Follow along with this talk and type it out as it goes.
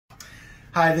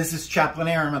Hi, this is Chaplain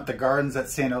Aram at the Gardens at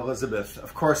St. Elizabeth.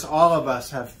 Of course, all of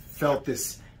us have felt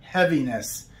this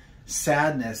heaviness,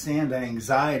 sadness, and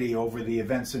anxiety over the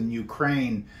events in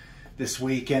Ukraine this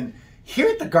week. And here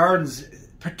at the Gardens,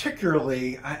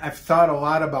 particularly, I've thought a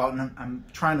lot about, and I'm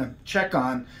trying to check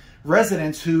on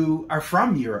residents who are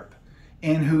from Europe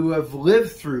and who have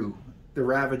lived through the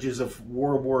ravages of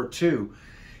World War II.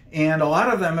 And a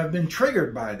lot of them have been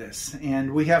triggered by this.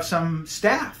 And we have some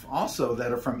staff also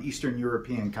that are from Eastern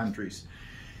European countries.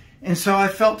 And so I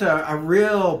felt a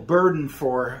real burden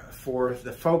for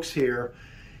the folks here.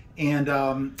 And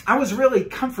I was really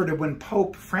comforted when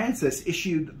Pope Francis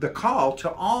issued the call to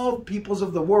all peoples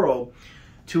of the world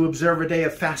to observe a day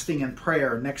of fasting and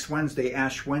prayer next Wednesday,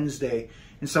 Ash Wednesday.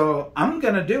 And so I'm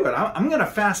going to do it. I'm going to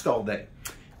fast all day.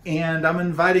 And I'm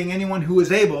inviting anyone who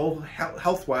is able,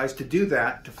 health-wise, to do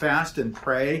that, to fast and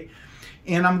pray.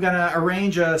 And I'm going to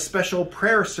arrange a special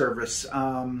prayer service.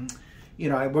 We're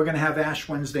going to have Ash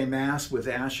Wednesday Mass with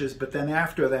ashes, but then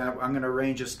after that, I'm going to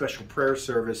arrange a special prayer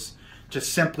service to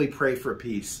simply pray for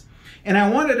peace. And I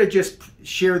wanted to just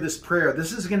share this prayer.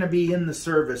 This is going to be in the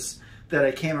service that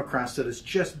I came across that is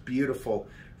just beautiful,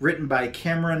 written by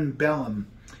Cameron Bellum.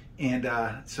 And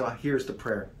so here's the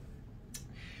prayer.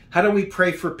 How do we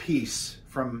pray for peace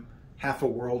from half a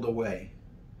world away?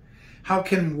 How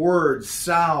can words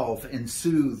salve and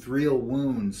soothe real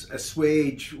wounds,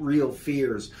 assuage real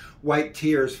fears, wipe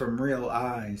tears from real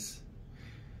eyes?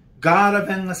 God of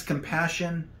endless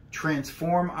compassion,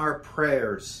 transform our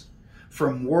prayers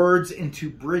from words into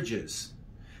bridges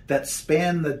that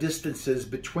span the distances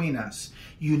between us,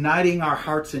 uniting our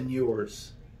hearts and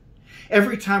yours.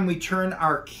 Every time we turn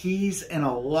our keys in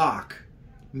a lock,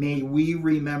 may we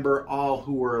remember all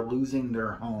who are losing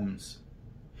their homes.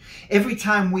 Every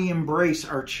time we embrace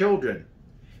our children,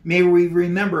 may we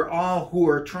remember all who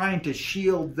are trying to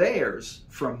shield theirs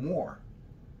from war.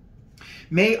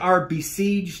 May our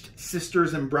besieged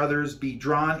sisters and brothers be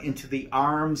drawn into the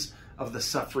arms of the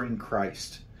suffering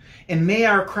Christ. And may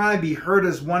our cry be heard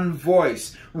as one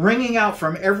voice, ringing out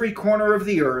from every corner of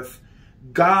the earth,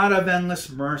 God of endless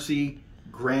mercy,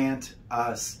 grant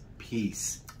us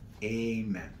peace.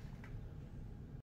 Amen.